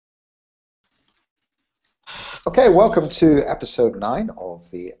Okay, welcome to episode 9 of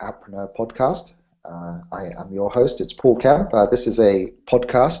the Appreneur podcast. I am your host, it's Paul Kemp. This is a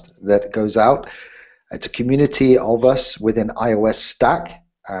podcast that goes out to a community of us within iOSStack.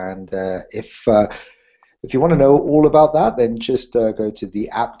 And if you want to know all about that, then just go to the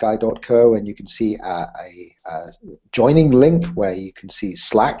appguy.co and you can see a joining link where you can see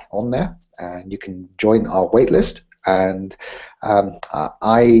Slack on there and you can join our waitlist. And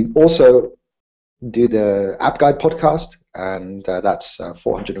I also do the App Guide podcast, and that's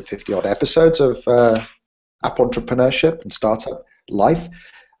 450 odd episodes of app entrepreneurship and startup life.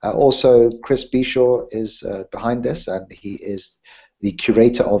 Also, Chris Bishaw is behind this, and he is the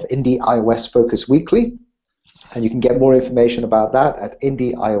curator of Indie iOS Focus Weekly. And you can get more information about that at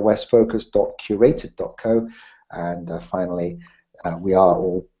indieIOSfocus.curated.co. And finally, we are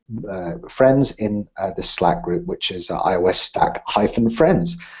all friends in the Slack group, which is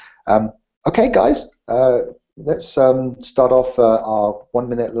iOSStack-friends. Okay, guys, let's start off our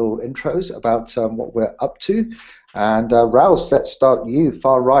 1-minute little intros about what we're up to. And Rouse, let's start you,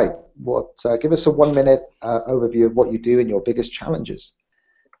 far right. Give us a 1-minute overview of what you do and your biggest challenges.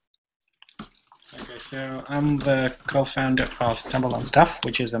 Okay, so I'm the co-founder of Stumble on Stuff,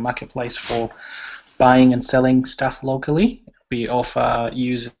 which is a marketplace for buying and selling stuff locally. We offer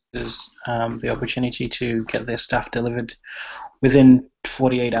users the opportunity to get their stuff delivered within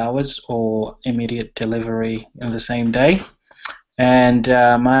 48 hours or immediate delivery in the same day. And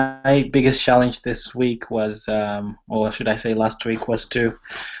my biggest challenge this week was, or should I say last week, was to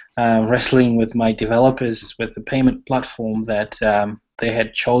wrestling with my developers with the payment platform that they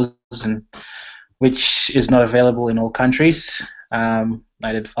had chosen, which is not available in all countries. I'd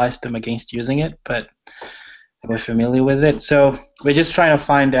advised them against using it, but they were familiar with it. So we're just trying to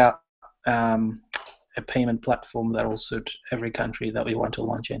find out a payment platform that will suit every country that we want to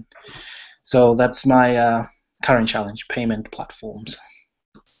launch in. So that's my current challenge, payment platforms.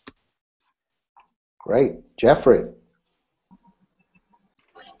 Great. Jeffrey.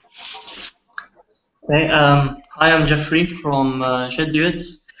 Hey, hi, I'm Jeffrey from Scheduit.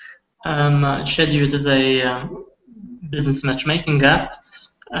 Scheduit is a business matchmaking app,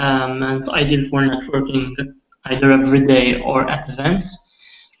 and it's ideal for networking either every day or at events.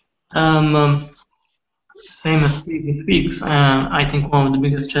 Same as previous weeks, I think one of the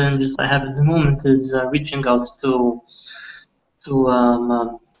biggest challenges I have at the moment is reaching out to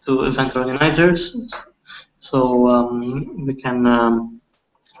event organizers, so we can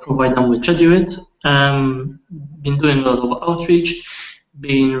provide them with Scheduit. Been doing a lot of outreach,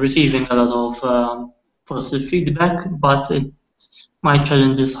 been receiving a lot of positive feedback, but my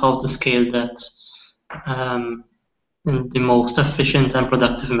challenge is how to scale that in the most efficient and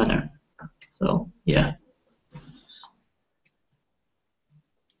productive manner. So, yeah.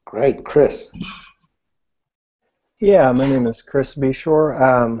 Great. Chris. Yeah, my name is Chris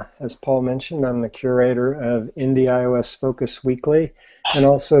Bishaw. As Paul mentioned, I'm the curator of Indie iOS Focus Weekly and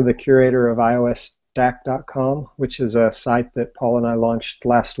also the curator of iOSStack.com, which is a site that Paul and I launched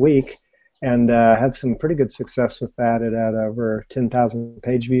last week and had some pretty good success with that. It had over 10,000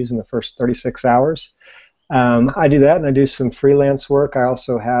 page views in the first 36 hours. I do that, and I do some freelance work. I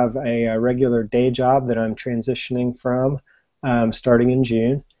also have a regular day job that I'm transitioning from starting in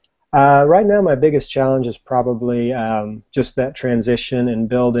June. Right now, my biggest challenge is probably just that transition and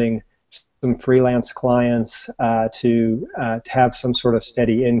building some freelance clients to have some sort of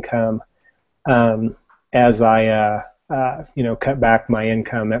steady income as I cut back my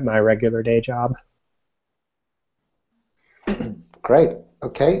income at my regular day job. Great.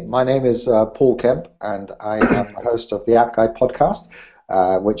 Okay, my name is Paul Kemp, and I am the host of the App Guide podcast,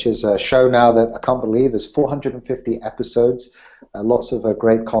 which is a show now that I can't believe is 450 episodes. Lots of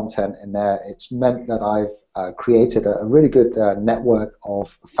great content in there. It's meant that I've created a really good network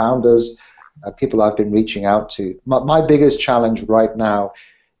of founders, people I've been reaching out to. My biggest challenge right now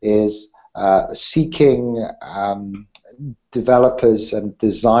is seeking developers and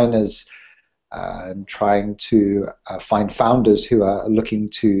designers and trying to find founders who are looking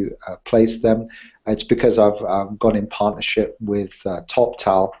to place them. It's because I've gone in partnership with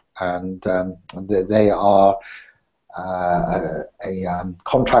TopTal, and they are a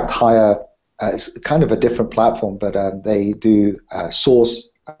contract hire. It's kind of a different platform, but they do source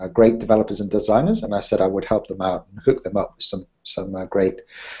great developers and designers, and I said I would help them out and hook them up with some great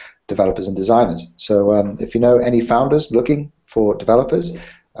developers and designers. So if you know any founders looking for developers,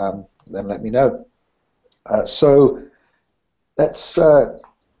 then let me know. So let's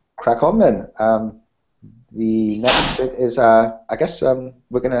crack on then. The next bit is, I guess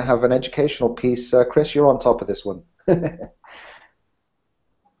we're going to have an educational piece. Chris, you're on top of this one.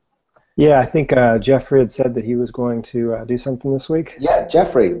 Yeah, I think Jeffrey had said that he was going to do something this week. Yeah,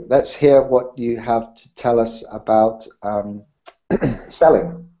 Jeffrey, let's hear what you have to tell us about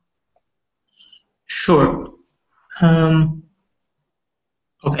selling. Sure.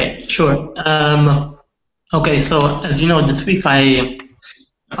 Okay, sure. Okay, so as you know, this week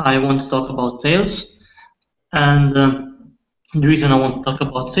I want to talk about sales, and the reason I want to talk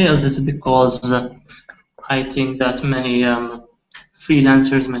about sales is because I think that many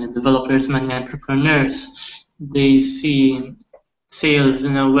freelancers, many developers, many entrepreneurs, they see sales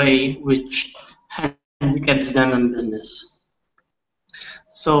in a way which handicaps them in business.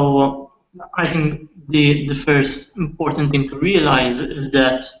 So I think the first important thing to realize is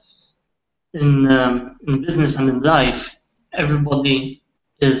that in business and in life, everybody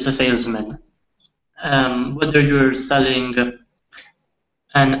is a salesman. Whether you're selling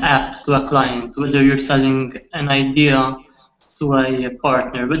an app to a client, whether you're selling an idea to a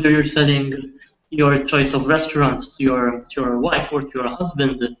partner, whether you're selling your choice of restaurants to your wife or to your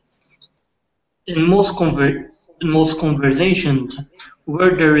husband, in most conversations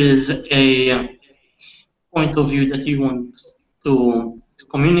where there is a point of view that you want to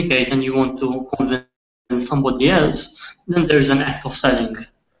communicate and you want to convince somebody else, then there is an act of selling.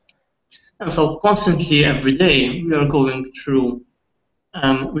 And so constantly every day we are going through,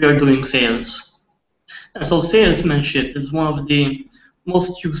 we are doing sales. And so salesmanship is one of the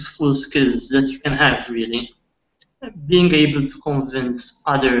most useful skills that you can have, really. Being able to convince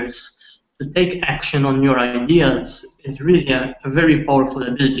others to take action on your ideas is really a very powerful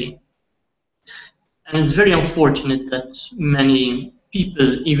ability. And it's very unfortunate that many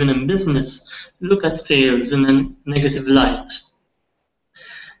people, even in business, look at sales in a negative light.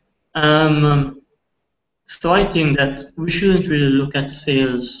 So I think that we shouldn't really look at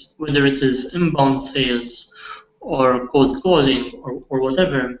sales, whether it is inbound sales or cold calling or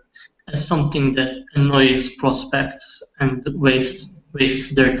whatever, as something that annoys prospects and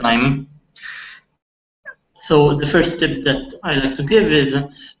wastes their time. So the first tip that I like to give is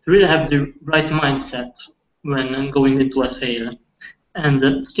to really have the right mindset when going into a sale,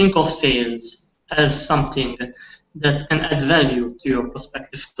 and think of sales as something that can add value to your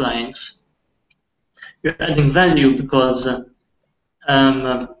prospective clients. You're adding value because you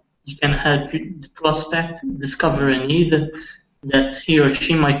can help the prospect discover a need that he or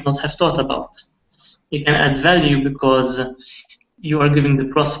she might not have thought about. You can add value because you are giving the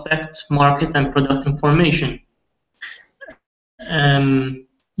prospect market and product information.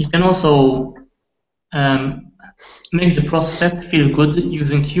 You can also make the prospect feel good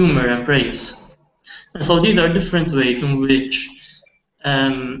using humor and praise. And so these are different ways in which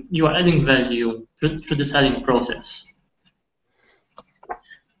you are adding value through the selling process.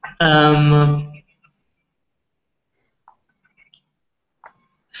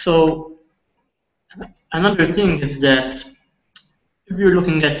 So another thing is that if you're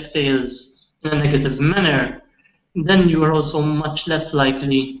looking at sales in a negative manner, then you are also much less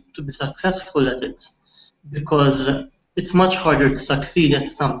likely to be successful at it, because it's much harder to succeed at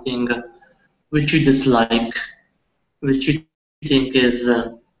something which you dislike, which you think is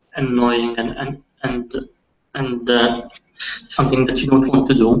annoying and something that you don't want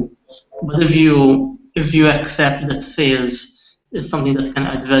to do. But if you accept that sales is something that can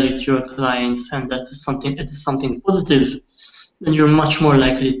add value to your clients and that it is something positive, then you're much more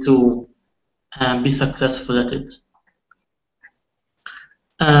likely to be successful at it.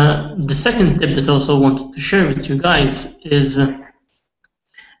 The second tip that I also wanted to share with you guys is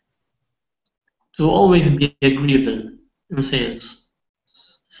to always be agreeable in sales.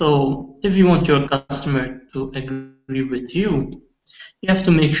 So if you want your customer to agree with you, you have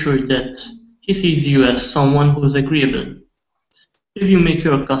to make sure that he sees you as someone who is agreeable. If you make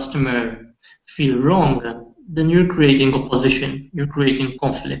your customer feel wrong, then you're creating opposition, you're creating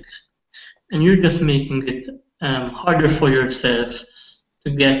conflict, and you're just making it harder for yourself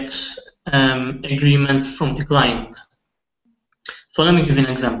to get agreement from the client. So let me give you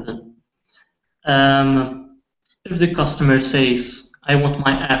an example. If the customer says, "I want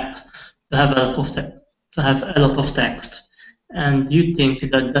my app to have a lot of text," and you think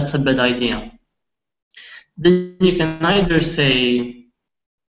that that's a bad idea, then you can either say,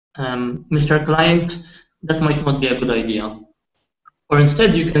 "Mr. Client, that might not be a good idea," or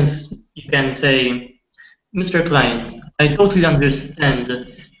instead you can say, "Mr. Client, I totally understand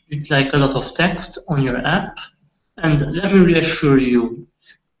you'd like a lot of text on your app, and let me reassure you,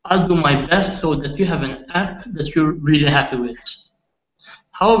 I'll do my best so that you have an app that you're really happy with.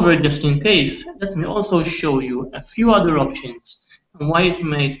 However, just in case, let me also show you a few other options and why it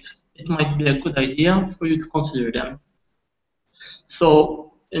might be a good idea for you to consider them."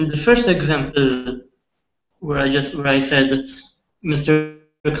 So in the first example where I said, Mr.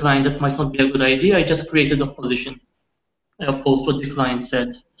 Client, that might not be a good idea, I just created opposition. I opposed what the client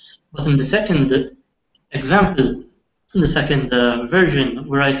said. But in the second example, in the second version,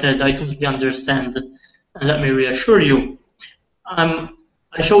 where I said, I totally understand, and let me reassure you,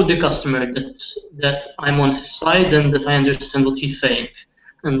 I showed the customer that I'm on his side and that I understand what he's saying,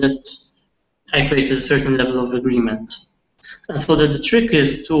 and that I created a certain level of agreement. And so that the trick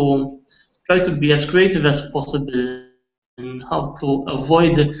is to try to be as creative as possible in how to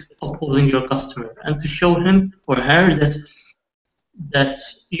avoid opposing your customer and to show him or her that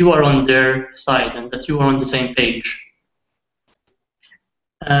you are on their side and that you are on the same page.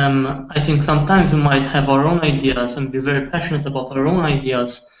 I think sometimes we might have our own ideas and be very passionate about our own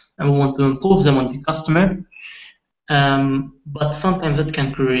ideas and we want to impose them on the customer, but sometimes that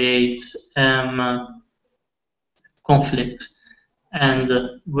can create conflict.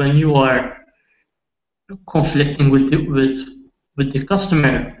 And when you are conflicting with the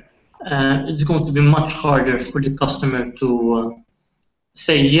customer, it's going to be much harder for the customer to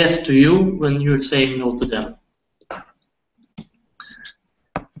say yes to you when you're saying no to them.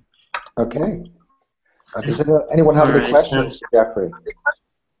 Okay. Does anyone have any questions, Jeffrey?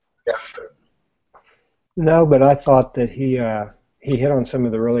 No, but I thought that he hit on some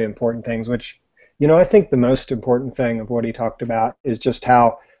of the really important things, which, I think the most important thing of what he talked about is just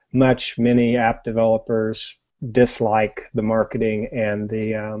how much many app developers dislike the marketing and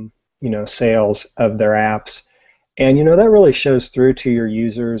the sales of their apps. And that really shows through to your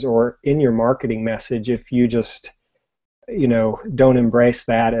users or in your marketing message if you just don't embrace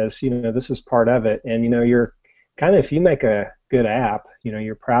that as this is part of it. And you're kind of, if you make a good app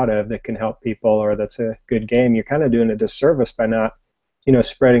you're proud of that can help people or that's a good game, you're kind of doing a disservice by not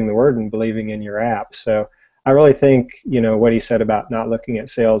spreading the word and believing in your app. So I really think what he said about not looking at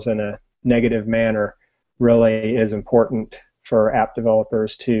sales in a negative manner really is important for app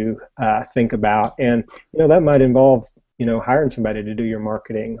developers to think about. And that might involve hiring somebody to do your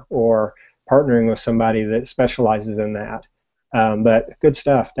marketing or partnering with somebody that specializes in that. But good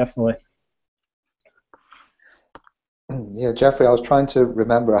stuff, definitely. Yeah, Jeffrey, I was trying to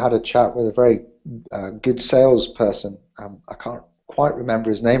remember. I had a chat with a very good salesperson. I can't quite remember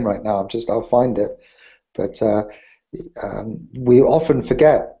his name right now. I'll find it. But we often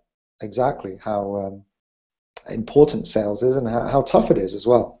forget exactly how important sales is and how tough it is as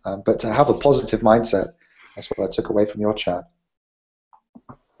well. But to have a positive mindset, that's what I took away from your chat.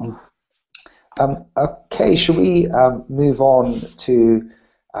 Okay, should we move on to?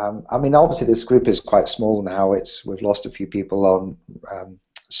 Obviously this group is quite small now. We've lost a few people on,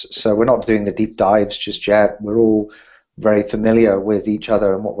 so we're not doing the deep dives just yet. We're all very familiar with each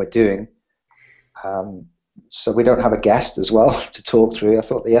other and what we're doing. So we don't have a guest as well to talk through. I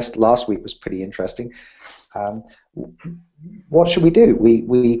thought the guest last week was pretty interesting. What should we do?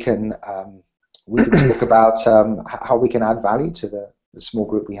 We can talk about how we can add value to the small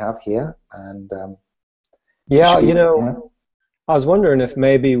group we have here. And I was wondering if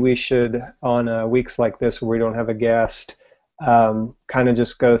maybe we should, on weeks like this where we don't have a guest, kind of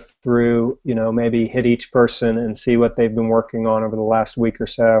just go through, maybe hit each person and see what they've been working on over the last week or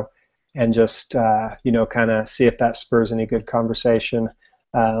so, and just, kind of see if that spurs any good conversation,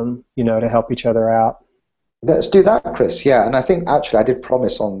 to help each other out. Let's do that, Chris. Yeah, and I think actually I did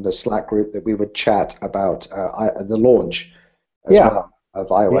promise on the Slack group that we would chat about the launch as well of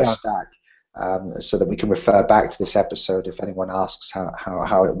iOSStack. So that we can refer back to this episode if anyone asks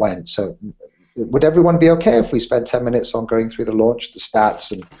how it went. So would everyone be okay if we spend 10 minutes on going through the launch, the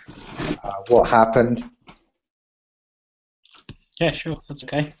stats, and what happened? Yeah, sure, that's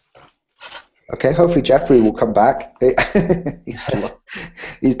okay. Okay, hopefully Jeffrey will come back.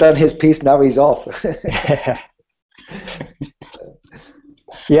 He's done his piece, now he's off.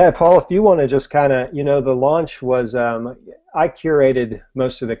 Yeah, Paul, if you want to just kind of, the launch was, I curated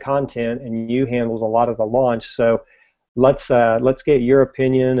most of the content and you handled a lot of the launch, so let's get your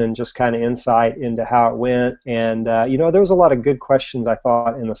opinion and just kind of insight into how it went. And, there was a lot of good questions, I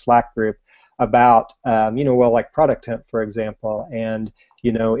thought, in the Slack group about, like Product Hunt, for example, and,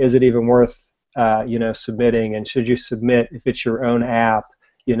 is it even worth, submitting, and should you submit if it's your own app,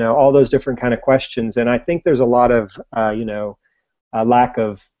 all those different kind of questions. And I think there's a lot of, a lack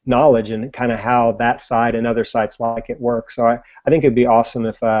of knowledge and kind of how that side and other sites like it work. So I think it'd be awesome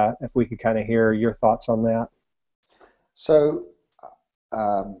if we could kind of hear your thoughts on that. So,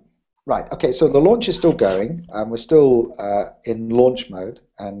 right, okay, so the launch is still going. We're still in launch mode,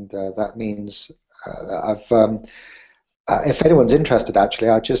 and that means if anyone's interested, actually,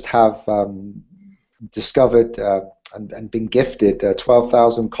 I just have discovered and been gifted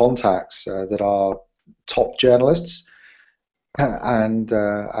 12,000 contacts that are top journalists. And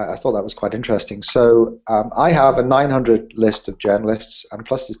I thought that was quite interesting. So I have a 900 list of journalists, and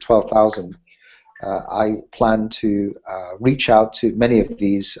plus this 12,000. I plan to reach out to many of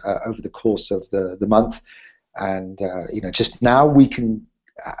these over the course of the month, and just now we can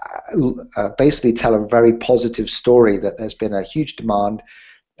basically tell a very positive story that there's been a huge demand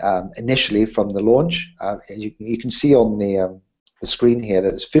initially from the launch. You can see on the screen here that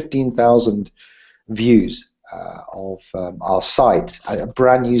there's 15,000 views of our site, a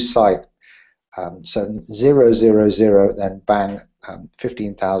brand new site. So 000, then bang,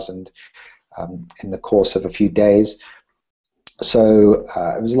 15,000 in the course of a few days. So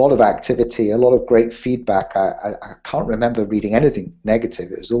it was a lot of activity, a lot of great feedback. I can't remember reading anything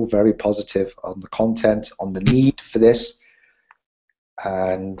negative. It was all very positive on the content, on the need for this.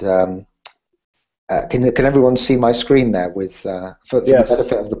 And can everyone see my screen there? For the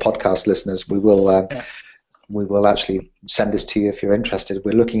benefit of the podcast listeners, we will actually send this to you if you're interested.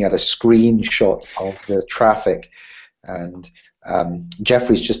 We're looking at a screenshot of the traffic, and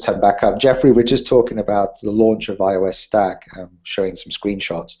Jeffrey's just turned back up. Jeffrey, we're just talking about the launch of iOSStack, showing some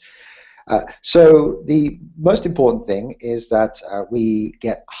screenshots. So the most important thing is that we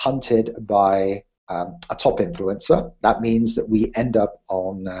get hunted by a top influencer. That means that we end up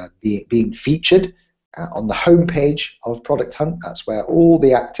on being featured on the homepage of Product Hunt. That's where all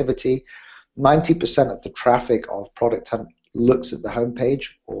the activity, 90% of the traffic of Product Hunt looks at the homepage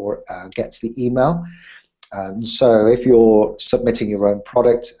or gets the email. And so if you're submitting your own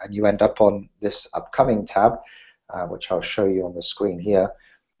product and you end up on this upcoming tab, which I'll show you on the screen here,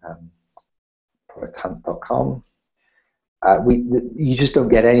 producthunt.com, you just don't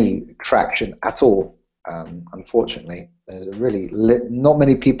get any traction at all, unfortunately. There's really not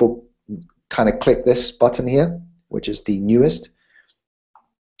many people kind of click this button here, which is the newest.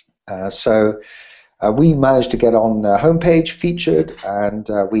 So we managed to get on the homepage, featured, and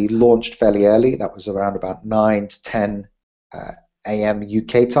we launched fairly early. That was around about 9 to 10 a.m.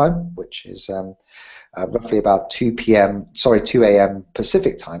 UK time, which is roughly about 2 a.m.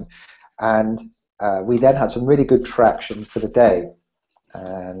 Pacific time. And we then had some really good traction for the day.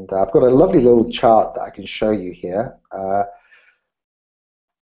 And I've got a lovely little chart that I can show you here.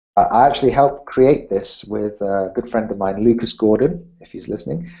 I actually helped create this with a good friend of mine, Lucas Gordon, if he's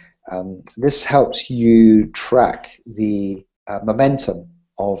listening. This helps you track the momentum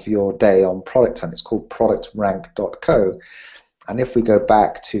of your day on Product Hunt. It's called productrank.co. And if we go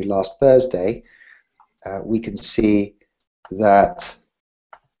back to last Thursday, we can see that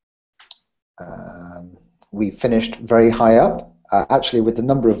we finished very high up. Actually, with the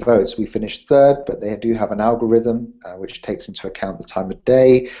number of votes, we finished third, but they do have an algorithm which takes into account the time of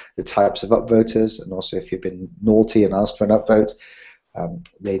day, the types of upvoters, and also if you've been naughty and asked for an upvote.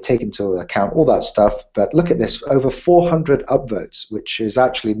 They take into account all that stuff. But look at this, over 400 upvotes, which is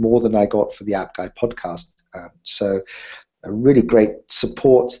actually more than I got for the App Guy podcast. So a really great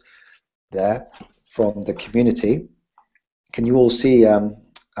support there from the community. Can you all see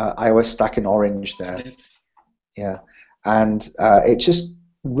iOSStack in orange there? Yeah. And it just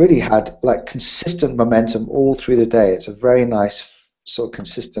really had like consistent momentum all through the day. It's a very nice sort of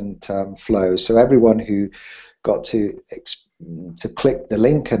consistent flow. So everyone who got to click the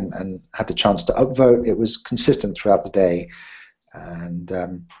link and had the chance to upvote, it was consistent throughout the day. And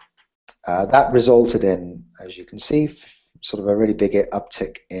that resulted in, as you can see, sort of a really big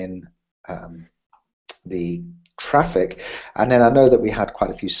uptick in the traffic. And then I know that we had quite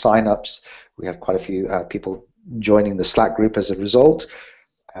a few sign-ups. We had quite a few people joining the Slack group as a result,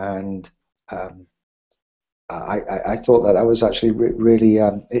 and I thought that was actually really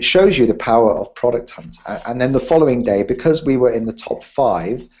it shows you the power of Product Hunt. And then the following day, because we were in the top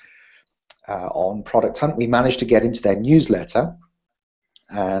 5 on Product Hunt, we managed to get into their newsletter,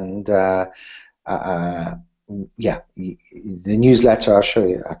 and yeah, the newsletter, I'll show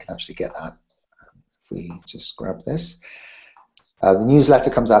you. I can actually get that if we just grab this. The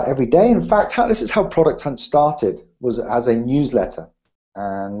newsletter comes out every day. In fact, this is how Product Hunt started, was as a newsletter.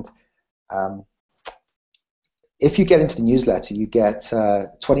 And if you get into the newsletter, you get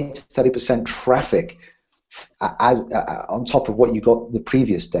 20 to 30% traffic on top of what you got the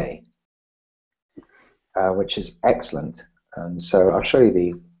previous day, which is excellent. And so I'll show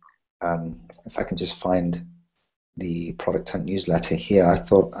you if I can just find the Product Hunt newsletter here. I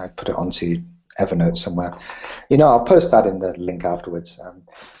thought I'd put it onto Evernote somewhere. I'll post that in the link afterwards.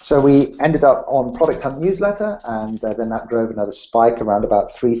 So we ended up on Product Hunt newsletter, and then that drove another spike around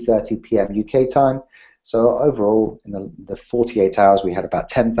about 3:30 p.m. UK time. So overall, in the 48 hours, we had about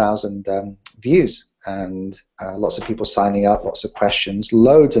 10,000 views, and lots of people signing up, lots of questions,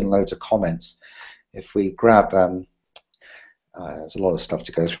 loads and loads of comments. If we grab, there's a lot of stuff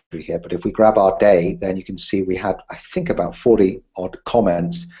to go through here, but if we grab our day, then you can see we had, I think, about 40 odd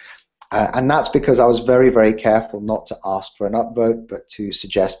comments. And that's because I was very, very careful not to ask for an upvote, but to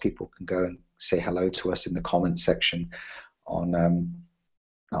suggest people can go and say hello to us in the comment section on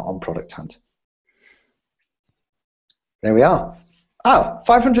Product Hunt. There we are. Oh,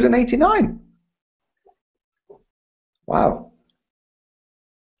 589. Wow.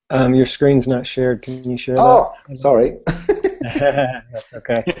 Your screen's not shared. Can you share that? Oh, sorry. That's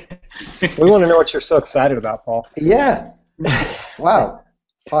okay. We want to know what you're so excited about, Paul. Yeah. Wow.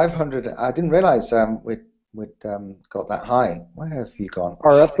 500. I didn't realize we'd got that high. Where have you gone?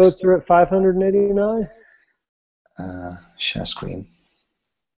 Our upvotes are at 589. Share screen.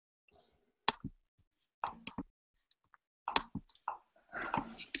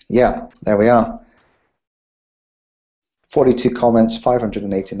 Yeah, there we are. 42 comments,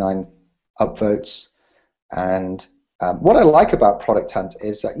 589 upvotes, and what I like about Product Hunt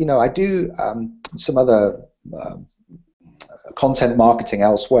is that, you know, I do some other content marketing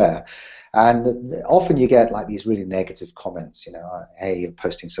elsewhere, and often you get like these really negative comments, you know, hey, you're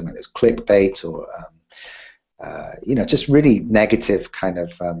posting something that's clickbait, or you know, just really negative kind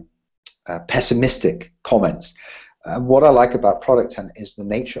of pessimistic comments. What I like about Product Hunt is the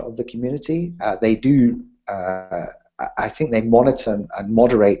nature of the community. They do, I think they monitor and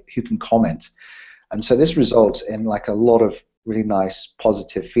moderate who can comment. And so this results in like a lot of really nice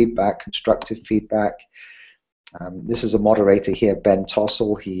positive feedback, constructive feedback. This is a moderator here, Ben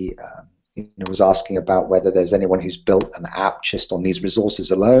Tossell. He was asking about whether there's anyone who's built an app just on these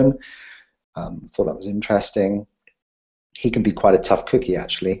resources alone. Thought that was interesting. He can be quite a tough cookie,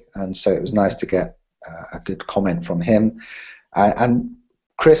 actually, and so it was nice to get a good comment from him. And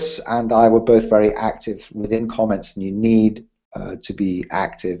Chris and I were both very active within comments, and you need to be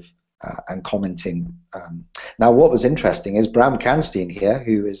active and commenting. Now, what was interesting is Bram Canstein here,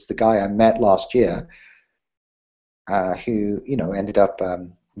 who is the guy I met last year, who, you know, ended up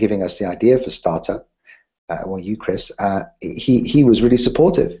giving us the idea for Startup. Well, you, Chris, he was really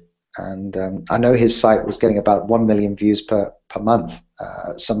supportive, and I know his site was getting about 1 million views per month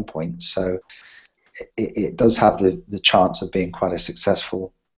at some point. So it does have the chance of being quite a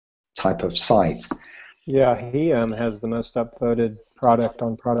successful type of site. Yeah, he has the most upvoted product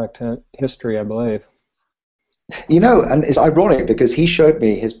on Product Hunt history, I believe. You know, and it's ironic because he showed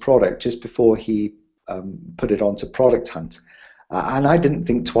me his product just before he put it onto Product Hunt, and I didn't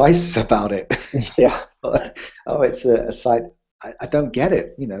think twice about it. Yeah. But, oh, it's a site. I don't get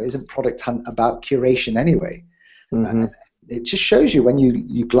it. You know, isn't Product Hunt about curation anyway? Mm-hmm. It just shows you when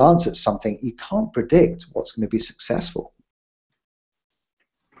you glance at something, you can't predict what's going to be successful.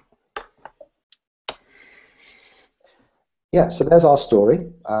 Yeah, so there's our story.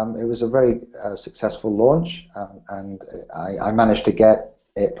 It was a very successful launch, and I managed to get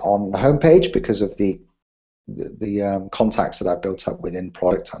it on the homepage because of the contacts that I built up within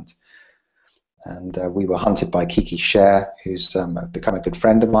Product Hunt. And we were hunted by Kiki Sher, who's become a good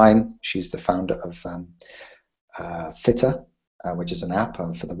friend of mine. She's the founder of Fitter, which is an app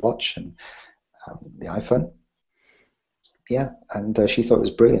for the watch and the iPhone. Yeah, and she thought it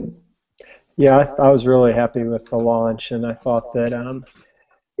was brilliant. Yeah, I was really happy with the launch, and I thought that,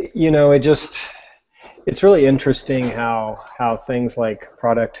 you know, it's really interesting how things like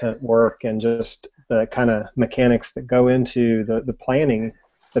Product Hunt work, and just the kind of mechanics that go into the planning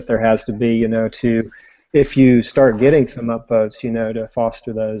that there has to be, you know, if you start getting some upvotes, you know, to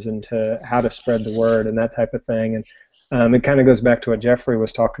foster those, and to how to spread the word and that type of thing. And it kind of goes back to what Jeffrey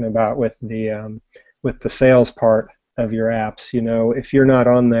was talking about with the sales part of your apps. You know, if you're not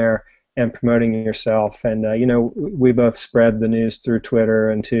on there and promoting yourself, and you know, we both spread the news through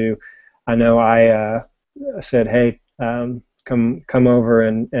Twitter, and I know I said, hey, come over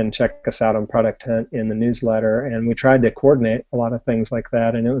and check us out on Product Hunt in the newsletter, and we tried to coordinate a lot of things like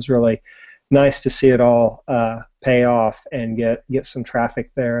that, and it was really nice to see it all pay off and get some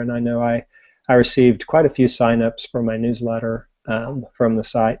traffic there. And I know I received quite a few signups for my newsletter from the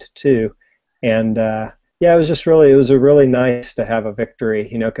site too, and yeah, it was a really nice to have a victory,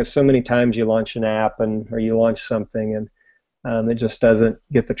 you know, because so many times you launch an app or you launch something, and it just doesn't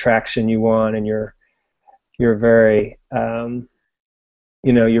get the traction you want, and you're very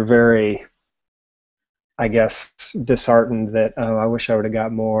you know, you're very, I guess, disheartened that, oh, I wish I would have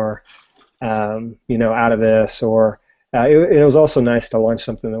got more you know, out of this. Or it was also nice to launch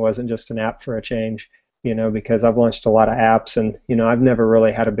something that wasn't just an app for a change, because I've launched a lot of apps, and I've never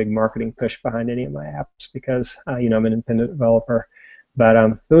really had a big marketing push behind any of my apps because I'm an independent developer. But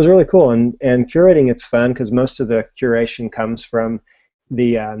it was really cool, and curating it's fun because most of the curation comes from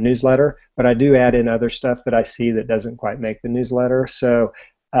the newsletter, but I do add in other stuff that I see that doesn't quite make the newsletter. So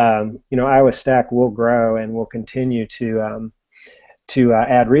iOSStack will grow and will continue to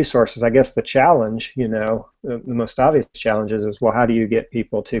add resources. I guess the challenge, the most obvious challenge is, well, how do you get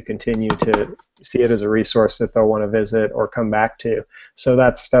people to continue to see it as a resource that they'll want to visit or come back to? So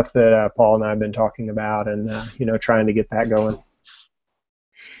that's stuff that Paul and I have been talking about, and trying to get that going.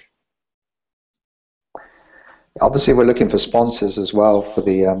 Obviously, we're looking for sponsors as well for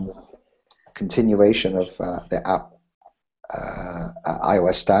the continuation of the app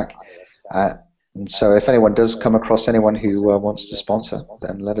iOSStack. And so if anyone does come across anyone who wants to sponsor,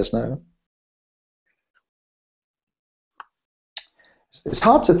 then let us know. It's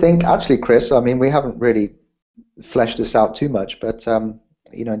hard to think, actually, Chris. I mean, we haven't really fleshed this out too much, but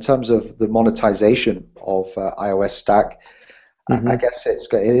in terms of the monetization of iOSStack, I guess it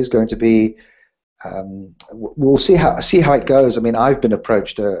is going to be. We'll see how it goes. I mean, I've been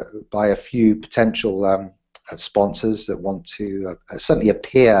approached by a few potential sponsors that want to certainly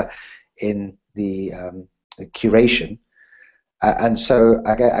appear in the curation, and so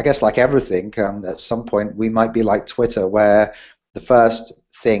I guess like everything, at some point we might be like Twitter, where the first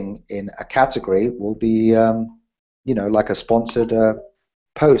thing in a category will be like a sponsored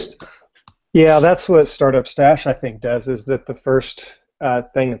post. Yeah, that's what Startup Stash I think does, is that the first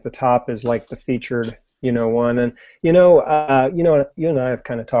thing at the top is like the featured one. And you and I have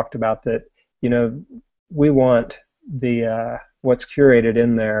kind of talked about that. We want the what's curated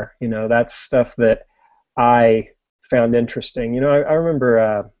in there. That's stuff that I found interesting. I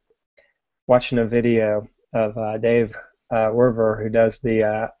remember watching a video of Dave Werver, who does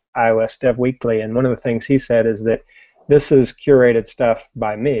the iOS Dev Weekly, and one of the things he said is that this is curated stuff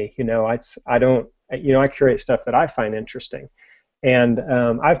by me. I curate stuff that I find interesting. And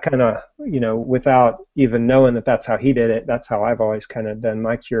I've kind of, without even knowing that that's how he did it, that's how I've always kind of done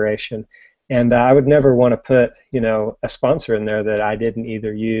my curation. And I would never want to put, a sponsor in there that I didn't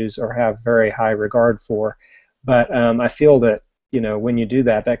either use or have very high regard for. But I feel that, when you do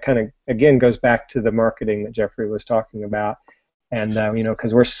that, that kind of, again, goes back to the marketing that Jeffrey was talking about. And,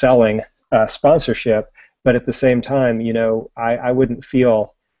 because we're selling sponsorship, but at the same time, I wouldn't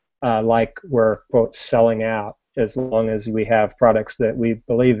feel like we're, quote, selling out, as long as we have products that we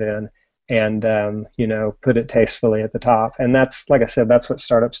believe in and put it tastefully at the top. And that's, like I said, that's what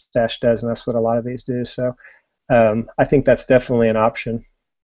Startup Stash does, and that's what a lot of these do. So I think that's definitely an option.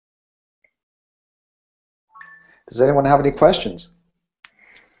 Does anyone have any questions?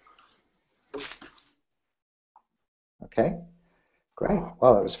 Okay, great.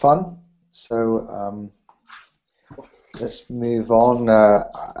 Well, it was fun. So let's move on.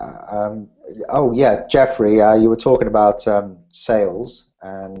 Oh yeah, Jeffrey, you were talking about sales,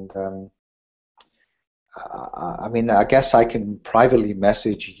 and I mean, I guess I can privately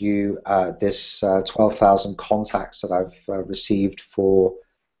message you this 12,000 contacts that I've received for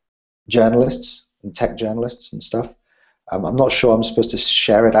journalists and tech journalists and stuff. I'm not sure I'm supposed to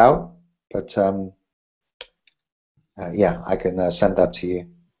share it out, but yeah, I can send that to you.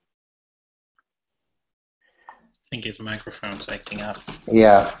 I think his microphone's acting up.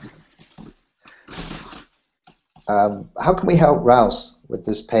 Yeah. How can we help Rouse with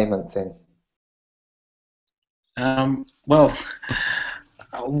this payment thing? Well,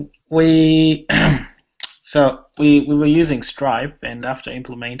 we were using Stripe, and after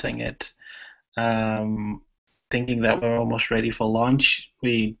implementing it, thinking that we're almost ready for launch,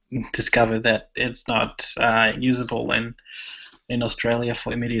 we discovered that it's not usable in Australia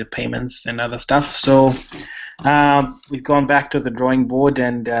for immediate payments and other stuff. So we've gone back to the drawing board,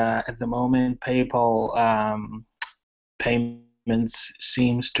 and at the moment, PayPal payments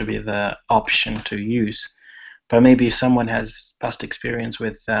seems to be the option to use. But maybe if someone has past experience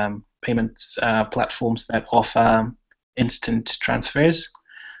with payments platforms that offer instant transfers,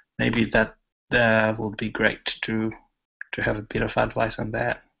 maybe that would be great to have a bit of advice on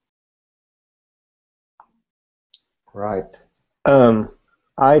that. Right.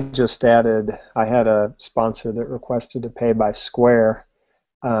 I just added, I had a sponsor that requested to pay by Square.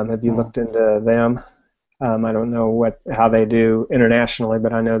 Have you looked into them? I don't know how they do internationally,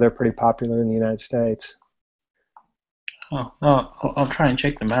 but I know they're pretty popular in the United States. Oh, I'll try and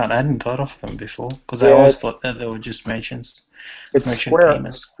check them out. I hadn't thought of them before, because I always thought that they were just merchants. It's merchant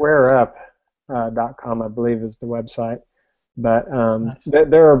payments. SquareUp.com, I believe, is the website. But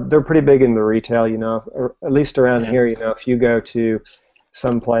they're pretty big in the retail, or at least around here. If you go to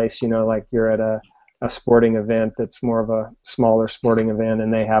some place, like you're at a a sporting event that's more of a smaller sporting event,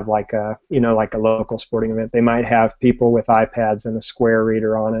 and they have like a like a local sporting event, they might have people with iPads and a Square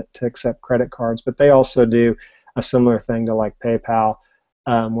reader on it to accept credit cards. But they also do a similar thing to like PayPal,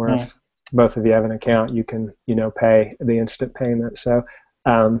 where if both of you have an account, you can pay the instant payment. So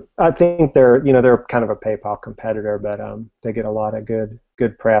I think they're kind of a PayPal competitor, but they get a lot of good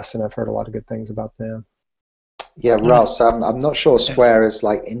press, and I've heard a lot of good things about them. Yeah, Ross, I'm not sure Square is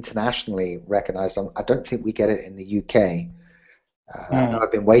like internationally recognized. I don't think we get it in the UK.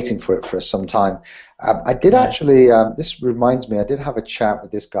 I've been waiting for it for some time. I did actually, this reminds me, I did have a chat with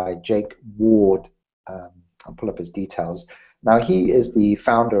this guy, Jake Ward. I'll pull up his details. Now, he is the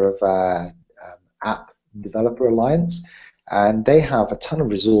founder of App Developer Alliance, and they have a ton of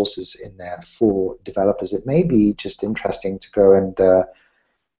resources in there for developers. It may be just interesting to go and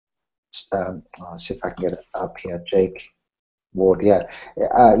I'll see if I can get it up here. Jake Ward, yeah.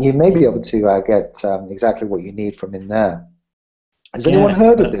 You may be able to get exactly what you need from in there. Has anyone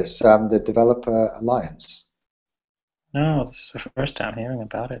heard of this, the Developer Alliance? No, this is the first time hearing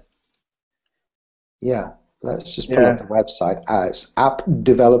about it. Yeah, let's just pull up the website. It's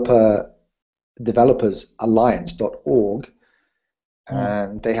appdevelopersalliance.org,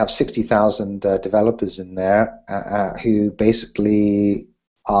 and they have 60,000 developers in there who basically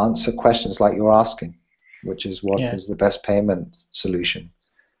answer questions like you're asking, which is what is the best payment solution.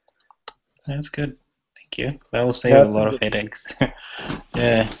 That's good. Thank you. That will save a lot of headaches.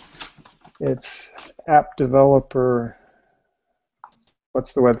 Yeah. It's App Developer.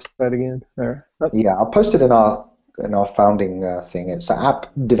 What's the website again? There. Yeah, I'll post it in our founding thing. It's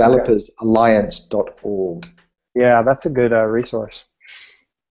appdevelopersalliance.org. Yeah, that's a good resource.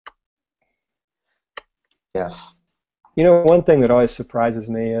 Yeah. One thing that always surprises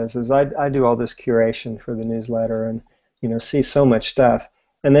me is I do all this curation for the newsletter and see so much stuff,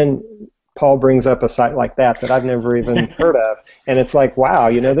 and then Paul brings up a site like that I've never even heard of, and it's like,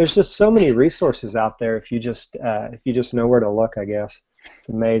 wow, there's just so many resources out there if you just know where to look, I guess. It's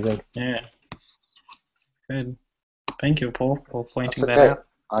amazing. Yeah. Good. Thank you, Paul, for pointing that out.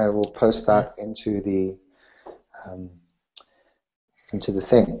 I will post that into the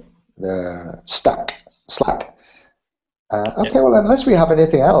thing, the Slack. Okay, well, unless we have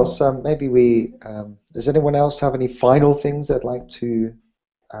anything else, maybe does anyone else have any final things they'd like to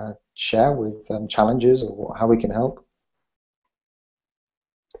share with challenges or how we can help?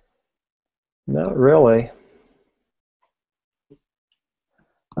 Not really.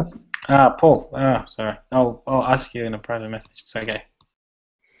 Paul, sorry. I'll ask you in a private message. It's okay.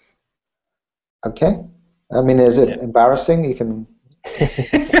 Okay. I mean, is it embarrassing? You can...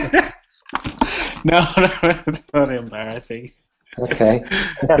 No, it's not embarrassing. Okay.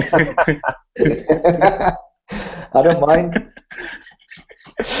 I don't mind.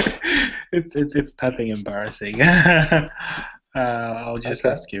 It's nothing embarrassing. I'll just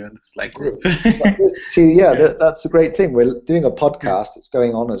ask you in the Slack group. See, that's the great thing. We're doing a podcast. It's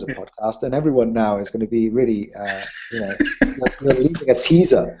going on as a podcast, and everyone now is going to be really, you're leaving a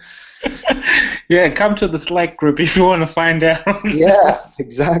teaser. Yeah, come to the Slack group if you want to find out. Yeah,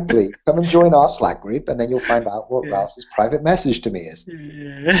 exactly. Come and join our Slack group, and then you'll find out what Rouse's private message to me is.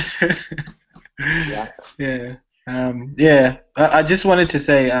 I just wanted to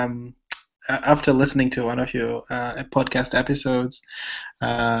say, after listening to one of your podcast episodes,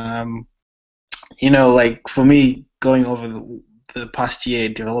 like for me, going over the past year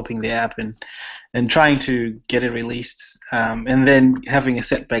developing the app and trying to get it released, and then having a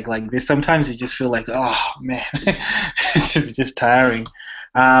setback like this, sometimes you just feel like, oh man, it's just tiring.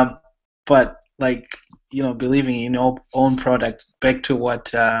 But believing in your own product, back to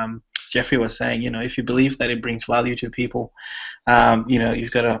what Jeffrey was saying, if you believe that it brings value to people,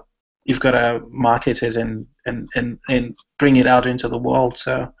 you've got to market it and bring it out into the world.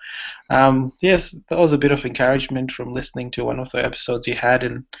 So yes, that was a bit of encouragement from listening to one of the episodes you had,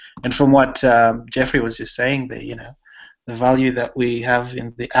 and from what Jeffrey was just saying, the value that we have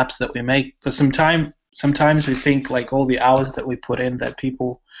in the apps that we make. Because sometimes we think like all the hours that we put in that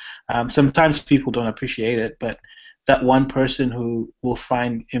people, sometimes people don't appreciate it, but that one person who will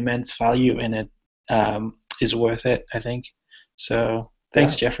find immense value in it is worth it, I think. So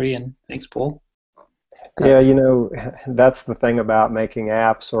thanks, Jeffrey, and thanks, Paul. Yeah, that's the thing about making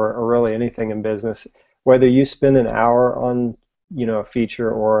apps or really anything in business. Whether you spend an hour on, a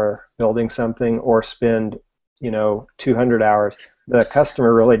feature or building something, or spend, 200 hours, the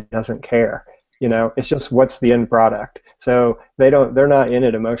customer really doesn't care. It's just what's the end product. So they're not in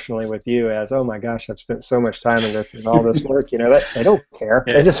it emotionally with you as, oh my gosh, I've spent so much time and go through all this work. They don't care.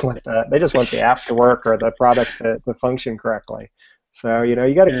 Yeah. They just want the app to work or the product to function correctly. So you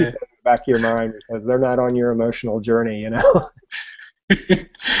got to keep that in the back of your mind because they're not on your emotional journey, you know.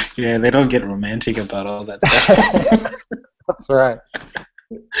 Yeah, they don't get romantic about all that stuff. That's right.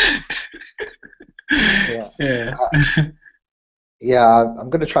 Yeah. Yeah. Yeah, I'm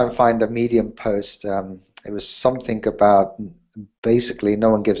going to try and find a Medium post. It was something about basically no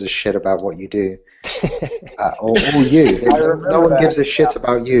one gives a shit about what you do, or you. No one gives a shit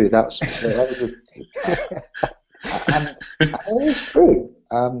about you. That was and it is true.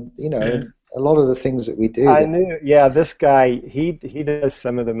 You know, Yeah. a lot of the things that we do. I knew. Yeah, this guy, he does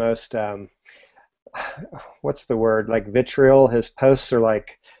some of the most what's the word? Like vitriol. His posts are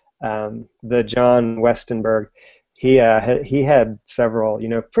like the John Westenberg. He had several, you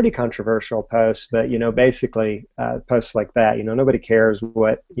know, pretty controversial posts, but you know, basically posts like that. You know, nobody cares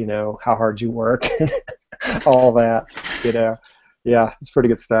what, you know, how hard you work, all that. You know, yeah, it's pretty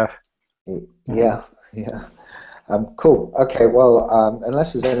good stuff. Yeah, yeah. Cool. Okay. Well,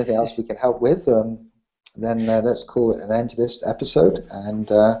 unless there's anything else we can help with, then let's call it an end to this episode,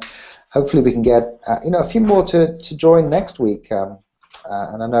 and hopefully we can get you know, a few more to join next week. And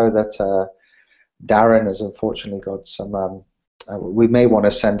I know that Darren has unfortunately got some. We may want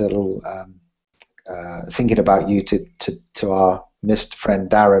to send a little thinking about you to our missed friend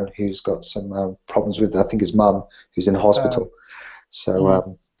Darren, who's got some problems with, I think, his mum, who's in hospital.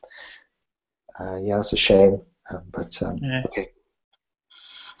 So yeah, that's a shame. But Yeah. okay.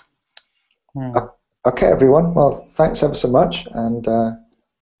 Hmm. Okay, everyone. Well, thanks ever so much, and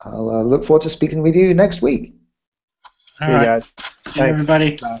I'll look forward to speaking with you next week. See you guys. See you,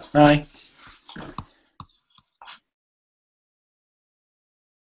 everybody. Bye. Bye.